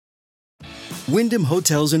Wyndham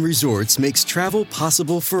Hotels and Resorts makes travel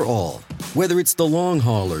possible for all. Whether it's the long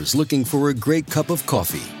haulers looking for a great cup of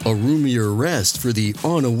coffee, a roomier rest for the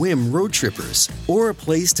on-a-whim road trippers, or a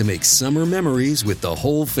place to make summer memories with the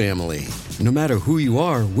whole family. No matter who you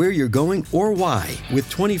are, where you're going, or why, with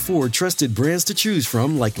 24 trusted brands to choose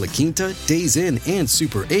from like La Quinta, Days Inn, and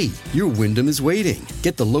Super 8, your Wyndham is waiting.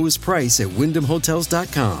 Get the lowest price at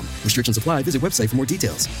WyndhamHotels.com. Restrictions apply. Visit website for more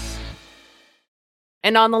details.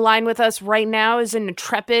 And on the line with us right now is an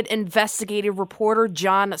intrepid investigative reporter,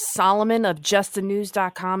 John Solomon of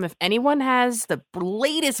JustTheNews.com. If anyone has the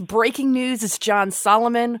latest breaking news, it's John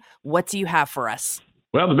Solomon. What do you have for us?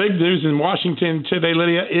 Well, the big news in Washington today,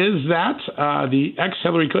 Lydia, is that the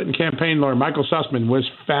ex-Hillary Clinton campaign lawyer, Michael Sussman, was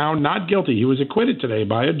found not guilty. He was acquitted today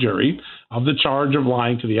by a jury of the charge of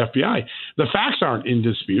lying to the FBI. The facts aren't in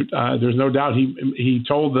dispute. There's no doubt he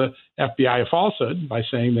told the FBI a falsehood by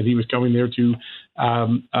saying that he was going there to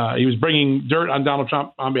he was bringing dirt on Donald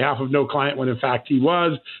Trump on behalf of no client when in fact he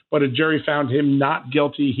was. But a jury found him not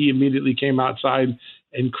guilty. He immediately came outside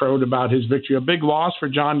and crowed about his victory. A big loss for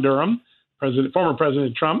John Durham. Former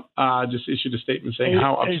President Trump just issued a statement saying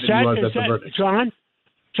how upset he was at the verdict. John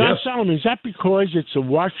Yes. Solomon, is that because it's a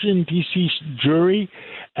Washington D.C. jury,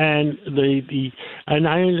 and and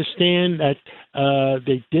I understand that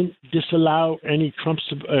they didn't disallow any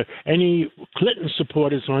any Clinton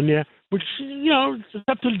supporters on there, which it's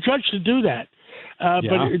up to the judge to do that.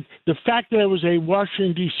 But the fact that it was a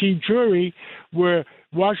Washington D.C. jury, where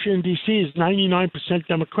Washington D.C. is 99%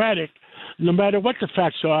 Democratic, no matter what the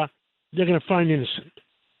facts are, they're going to find innocent.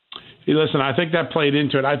 Hey, listen, I think that played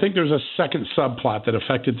into it. I think there's a second subplot that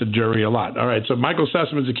affected the jury a lot. All right, so Michael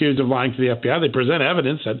Sussman's accused of lying to the FBI. They present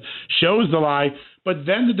evidence that shows the lie, but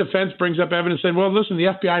then the defense brings up evidence saying, well, listen, the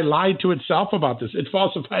FBI lied to itself about this. It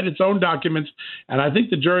falsified its own documents. And I think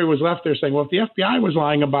the jury was left there saying, well, if the FBI was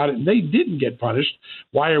lying about it and they didn't get punished,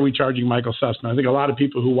 why are we charging Michael Sussman? I think a lot of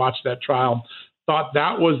people who watched that trial thought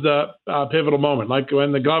that was the pivotal moment, like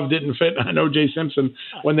when the glove didn't fit on O.J. Simpson.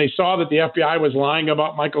 When they saw that the FBI was lying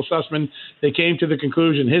about Michael Sussman, they came to the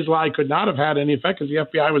conclusion his lie could not have had any effect because the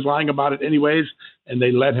FBI was lying about it anyways, and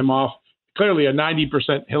they let him off. Clearly a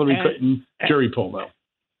 90% Hillary Clinton jury poll, though.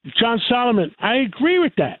 John Solomon, I agree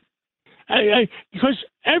with that. Because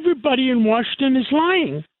everybody in Washington is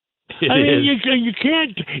lying. You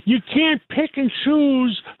can't pick and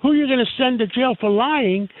choose who you're going to send to jail for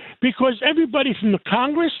lying, because everybody from the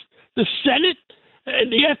Congress, the Senate,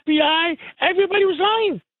 the FBI, everybody was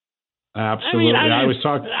lying. Absolutely. I was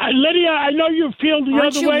talking. Lydia, I know you feel the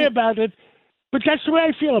other way about it, but that's the way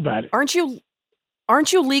I feel about it.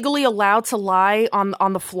 Aren't you legally allowed to lie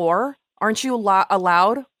on the floor? Aren't you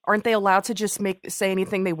allowed? Aren't they allowed to just say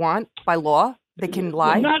anything they want by law? They can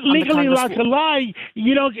lie. You're not legally allowed to lie.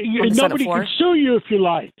 Nobody can sue you if you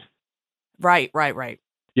lie. Right.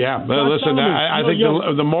 Yeah, but listen, I think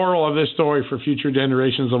the moral of this story for future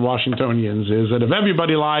generations of Washingtonians is that if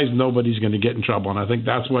everybody lies, nobody's going to get in trouble. And I think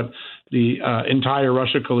that's what the entire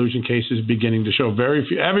Russia collusion case is beginning to show.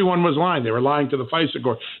 Everyone was lying. They were lying to the FISA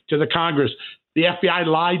court, to the Congress. The FBI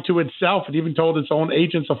lied to itself. It even told its own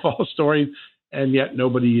agents a false story. And yet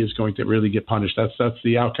nobody is going to really get punished. That's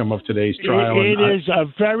the outcome of today's trial. It is a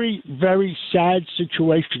very, very sad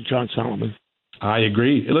situation, John Solomon. I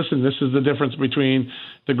agree. Listen, this is the difference between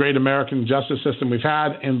the great American justice system we've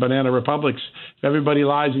had and banana republics. If everybody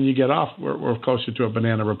lies and you get off, we're closer to a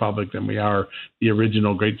banana republic than we are the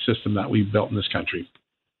original great system that we've built in this country.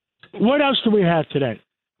 What else do we have today?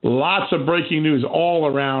 Lots of breaking news all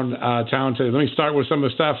around town today. Let me start with some of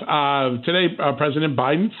the stuff. Today, President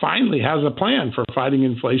Biden finally has a plan for fighting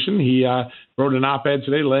inflation. He wrote an op-ed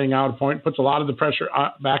today laying out a point, puts a lot of the pressure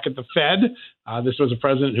back at the Fed. This was a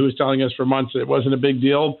president who was telling us for months that it wasn't a big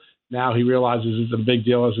deal. Now he realizes it's a big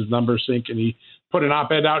deal as his numbers sink, and he put an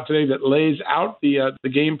op-ed out today that lays out the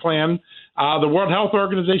game plan. The World Health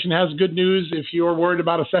Organization has good news. If you're worried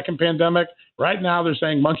about a second pandemic, right now they're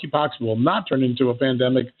saying monkeypox will not turn into a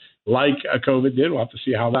pandemic like COVID did. We'll have to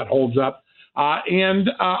see how that holds up. And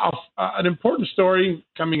an important story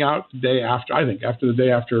coming out the day after, I think, after the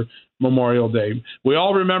day after Memorial Day. We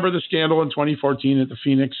all remember the scandal in 2014 at the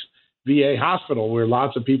Phoenix VA hospital, where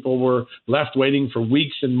lots of people were left waiting for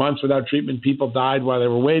weeks and months without treatment. People died while they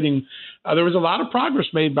were waiting. There was a lot of progress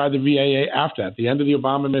made by the VA after that, the end of the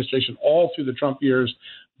Obama administration, all through the Trump years.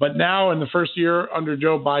 But now in the first year under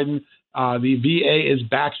Joe Biden, the VA is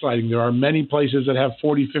backsliding. There are many places that have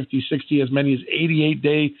 40, 50, 60, as many as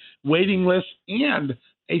 88-day waiting lists. And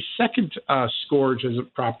a second scourge has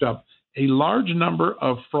cropped up. A large number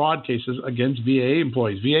of fraud cases against VA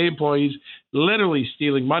employees. VA employees literally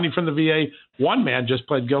stealing money from the VA. One man just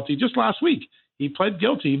pled guilty just last week. He pled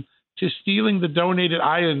guilty to stealing the donated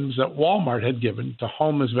items that Walmart had given to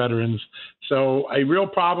homeless veterans. So a real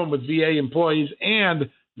problem with VA employees, and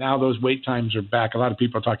now those wait times are back. A lot of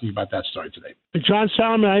people are talking about that story today. John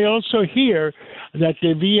Solomon, I also hear that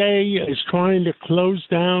the VA is trying to close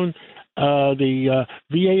down the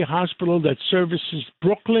VA hospital that services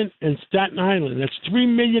Brooklyn and Staten Island. That's 3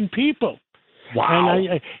 million people. Wow.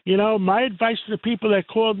 And my advice to the people that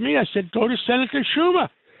called me, I said, go to Senator Schumer.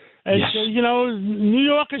 And Yes. say, New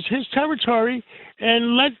York is his territory,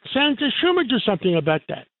 and let Senator Schumer do something about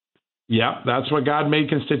that. Yeah, that's what God made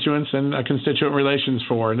constituents and constituent relations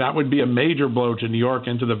for, and that would be a major blow to New York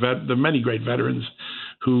and to the many great veterans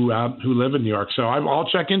who live in New York. So I'll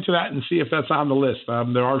check into that and see if that's on the list.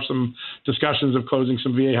 There are some discussions of closing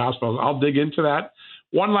some VA hospitals. I'll dig into that.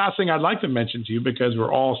 One last thing I'd like to mention to you, because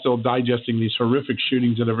we're all still digesting these horrific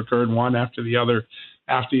shootings that have occurred one after the other.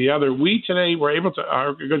 We today were able to,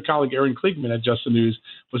 our good colleague Aaron Kliegman at Just the News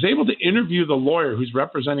was able to interview the lawyer who's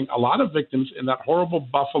representing a lot of victims in that horrible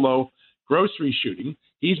Buffalo grocery shooting.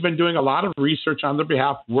 He's been doing a lot of research on their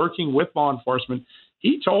behalf, working with law enforcement.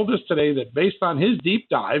 He told us today that based on his deep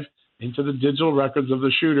dive into the digital records of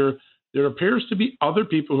the shooter, there appears to be other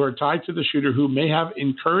people who are tied to the shooter who may have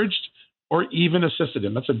encouraged or even assisted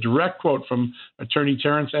him. That's a direct quote from attorney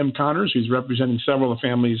Terrence M. Connors, who's representing several of the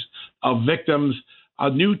families of victims. A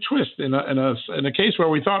new twist in a case where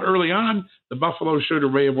we thought early on the Buffalo shooter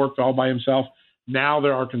may have worked all by himself. Now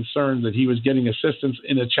there are concerns that he was getting assistance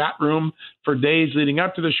in a chat room for days leading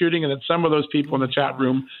up to the shooting, and that some of those people in the chat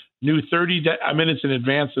room knew 30 minutes in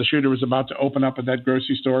advance the shooter was about to open up at that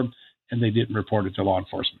grocery store, and they didn't report it to law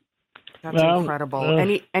enforcement. That's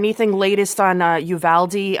incredible. Anything latest on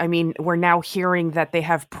Uvalde? I mean, we're now hearing that they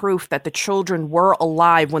have proof that the children were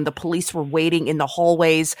alive when the police were waiting in the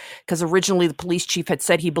hallways, because originally the police chief had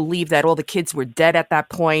said he believed that all the kids were dead at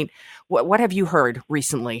that point. What have you heard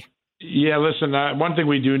recently? Yeah, listen, one thing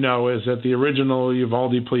we do know is that the original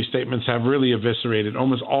Uvalde police statements have really eviscerated.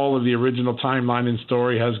 Almost all of the original timeline and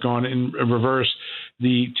story has gone in reverse.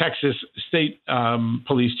 The Texas State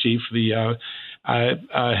Police Chief,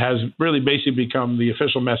 has really basically become the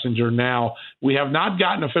official messenger now. We have not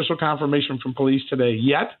gotten official confirmation from police today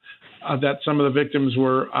yet that some of the victims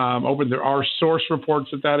were open. There are source reports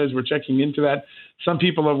that is. We're checking into that. Some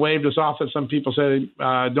people have waved us off. That some people say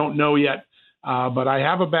don't know yet. But I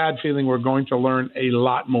have a bad feeling we're going to learn a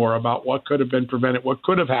lot more about what could have been prevented, what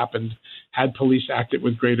could have happened had police acted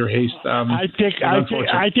with greater haste. I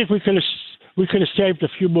think we could have saved a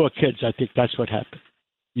few more kids. I think that's what happened.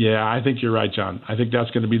 Yeah, I think you're right, John. I think that's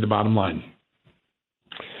going to be the bottom line.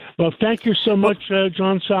 Well, thank you so much,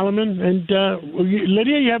 John Solomon. And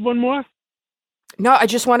Lydia, you have one more? No, I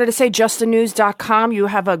just wanted to say justthenews.com. You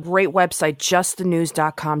have a great website,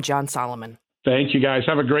 justthenews.com, John Solomon. Thank you, guys.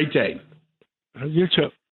 Have a great day. You too.